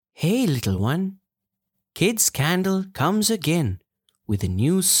Hey, little one. Kids Candle comes again with a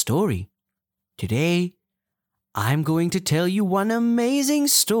new story. Today, I'm going to tell you one amazing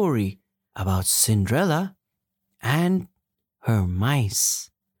story about Cinderella and her mice.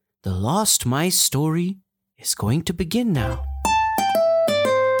 The Lost Mice story is going to begin now.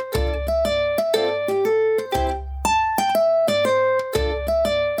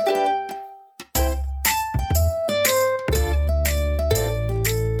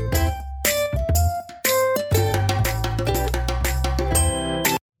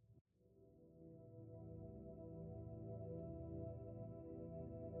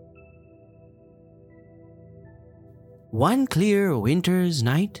 One clear winter's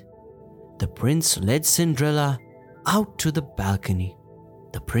night, the prince led Cinderella out to the balcony.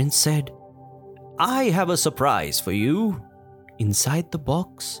 The prince said, "I have a surprise for you." Inside the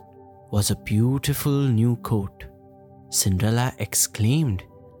box was a beautiful new coat. Cinderella exclaimed,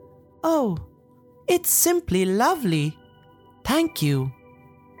 "Oh, it's simply lovely. Thank you."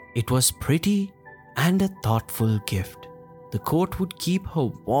 It was pretty and a thoughtful gift. The coat would keep her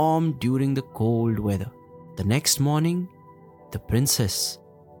warm during the cold weather. The next morning, the princess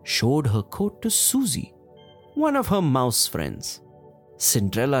showed her coat to Susie, one of her mouse friends.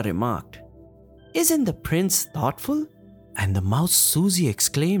 Cinderella remarked, "Isn't the prince thoughtful?" And the mouse Susie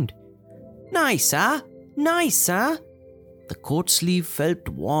exclaimed, "Nice, huh? Nice, huh?" The coat sleeve felt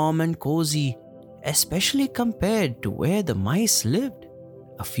warm and cozy, especially compared to where the mice lived.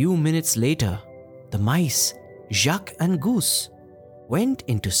 A few minutes later, the mice, Jacques and Goose, went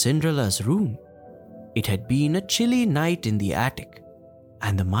into Cinderella's room. It had been a chilly night in the attic,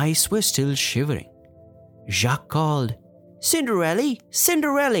 and the mice were still shivering. Jacques called, "Cinderella,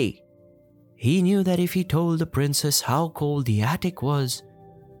 Cinderella!" He knew that if he told the princess how cold the attic was,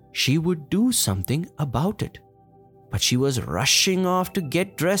 she would do something about it. But she was rushing off to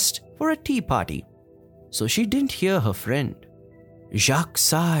get dressed for a tea party, so she didn't hear her friend. Jacques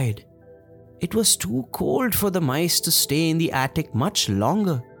sighed. It was too cold for the mice to stay in the attic much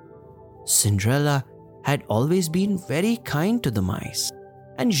longer. Cinderella had always been very kind to the mice,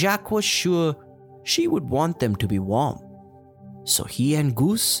 and Jacques was sure she would want them to be warm. So he and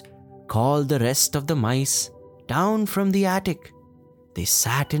Goose called the rest of the mice down from the attic. They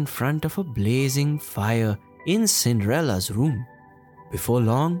sat in front of a blazing fire in Cinderella's room. Before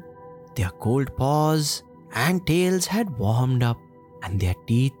long, their cold paws and tails had warmed up, and their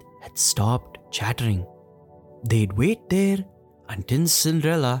teeth had stopped chattering. They'd wait there until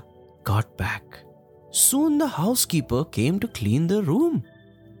Cinderella got back. Soon the housekeeper came to clean the room.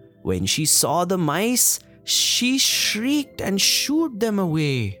 When she saw the mice, she shrieked and shooed them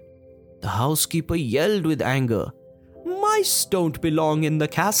away. The housekeeper yelled with anger, "Mice don't belong in the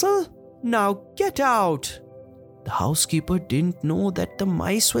castle. Now get out." The housekeeper didn't know that the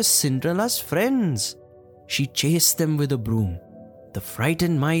mice were Cinderella's friends. She chased them with a broom. The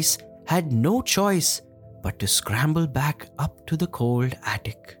frightened mice had no choice but to scramble back up to the cold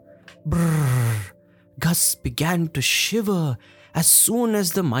attic. Brrr! Gus began to shiver as soon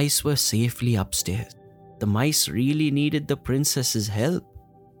as the mice were safely upstairs. The mice really needed the princess's help.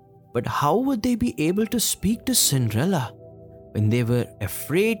 But how would they be able to speak to Cinderella when they were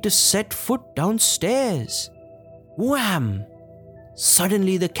afraid to set foot downstairs? Wham!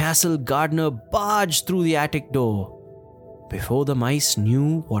 Suddenly the castle gardener barged through the attic door. Before the mice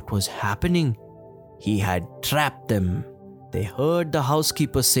knew what was happening, he had trapped them. They heard the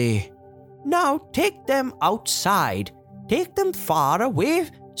housekeeper say, "Now take them outside. Take them far away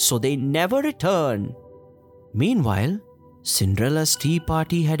so they never return." Meanwhile, Cinderella's tea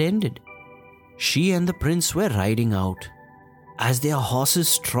party had ended. She and the prince were riding out. As their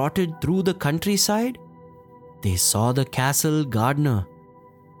horses trotted through the countryside, they saw the castle gardener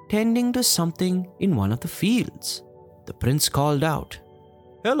tending to something in one of the fields. The prince called out,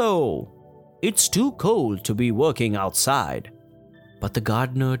 "Hello, it's too cold to be working outside." But the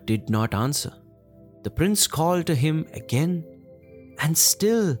gardener did not answer. The prince called to him again and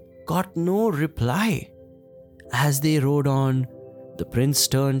still got no reply. As they rode on, the prince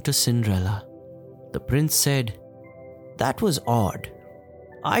turned to Cinderella. The prince said, "That was odd.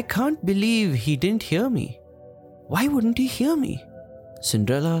 I can't believe he didn't hear me." "Why wouldn't he hear me?"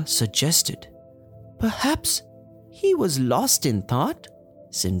 Cinderella suggested. "Perhaps he was lost in thought."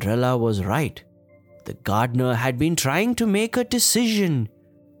 Cinderella was right. The gardener had been trying to make a decision.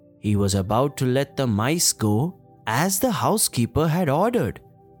 He was about to let the mice go as the housekeeper had ordered.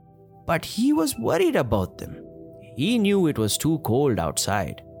 But he was worried about them. He knew it was too cold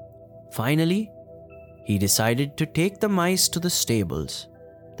outside. Finally, he decided to take the mice to the stables.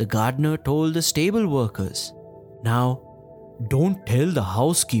 The gardener told the stable workers, "Now, Don't tell the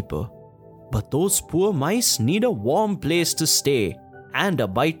housekeeper, but those poor mice need a warm place to stay and a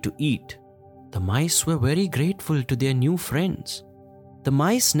bite to eat." The mice were very grateful to their new friends. The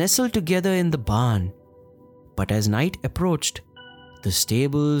mice nestled together in the barn, but as night approached, the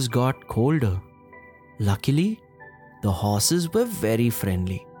stables got colder. Luckily, the horses were very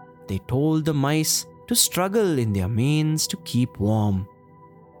friendly. They told the mice to struggle in their manes to keep warm.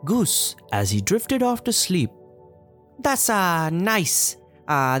 Goose, as he drifted off to sleep, That's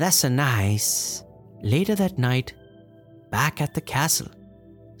nice. Later that night, back at the castle,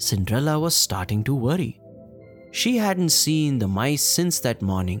 Cinderella was starting to worry. She hadn't seen the mice since that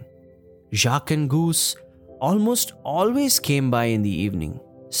morning. Jacques and Goose almost always came by in the evening.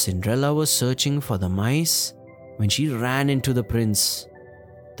 Cinderella was searching for the mice when she ran into the prince.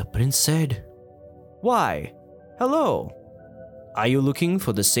 The prince said, "Why, hello. Are you looking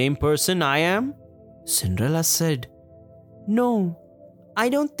for the same person I am?" Cinderella said, "No, I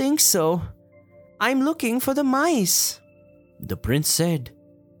don't think so. I'm looking for the mice." The prince said,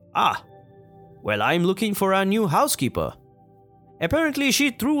 Well, I'm looking for our new housekeeper. Apparently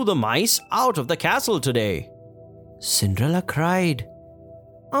she threw the mice out of the castle today." Cinderella cried,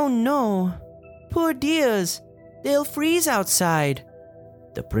 "Oh no, poor dears, they'll freeze outside."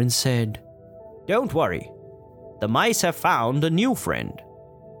 The prince said, "Don't worry, the mice have found a new friend."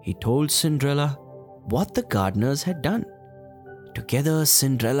 He told Cinderella what the gardeners had done. Together,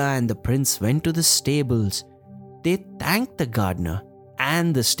 Cinderella and the prince went to the stables. They thanked the gardener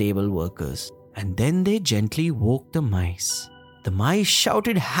and the stable workers, and then they gently woke the mice. The mice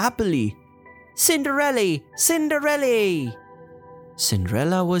shouted happily, "Cinderella! Cinderella!"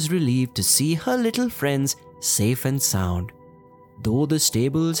 Cinderella was relieved to see her little friends safe and sound. Though the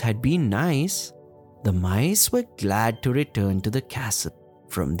stables had been nice, the mice were glad to return to the castle.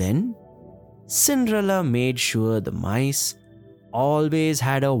 From then, Cinderella made sure the mice always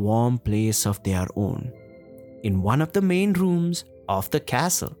had a warm place of their own in one of the main rooms of the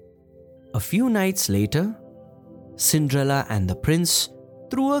castle. A few nights later, Cinderella and the prince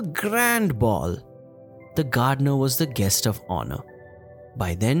threw a grand ball. The gardener was the guest of honor.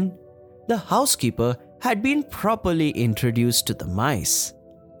 By then, the housekeeper had been properly introduced to the mice,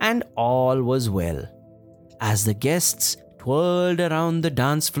 and all was well. As the guests twirled around the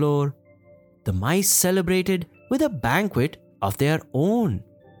dance floor, the mice celebrated with a banquet of their own,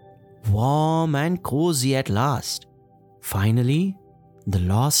 warm and cozy at last. Finally, the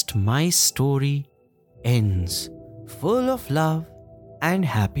lost mice story ends, full of love and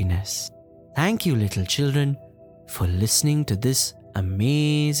happiness. Thank you, little children, for listening to this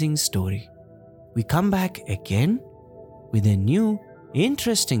amazing story. We come back again with a new,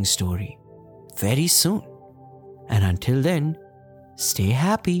 interesting story very soon. And until then, stay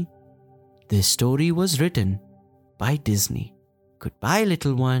happy. This story was written by Disney. Goodbye,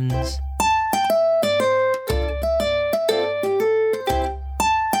 little ones.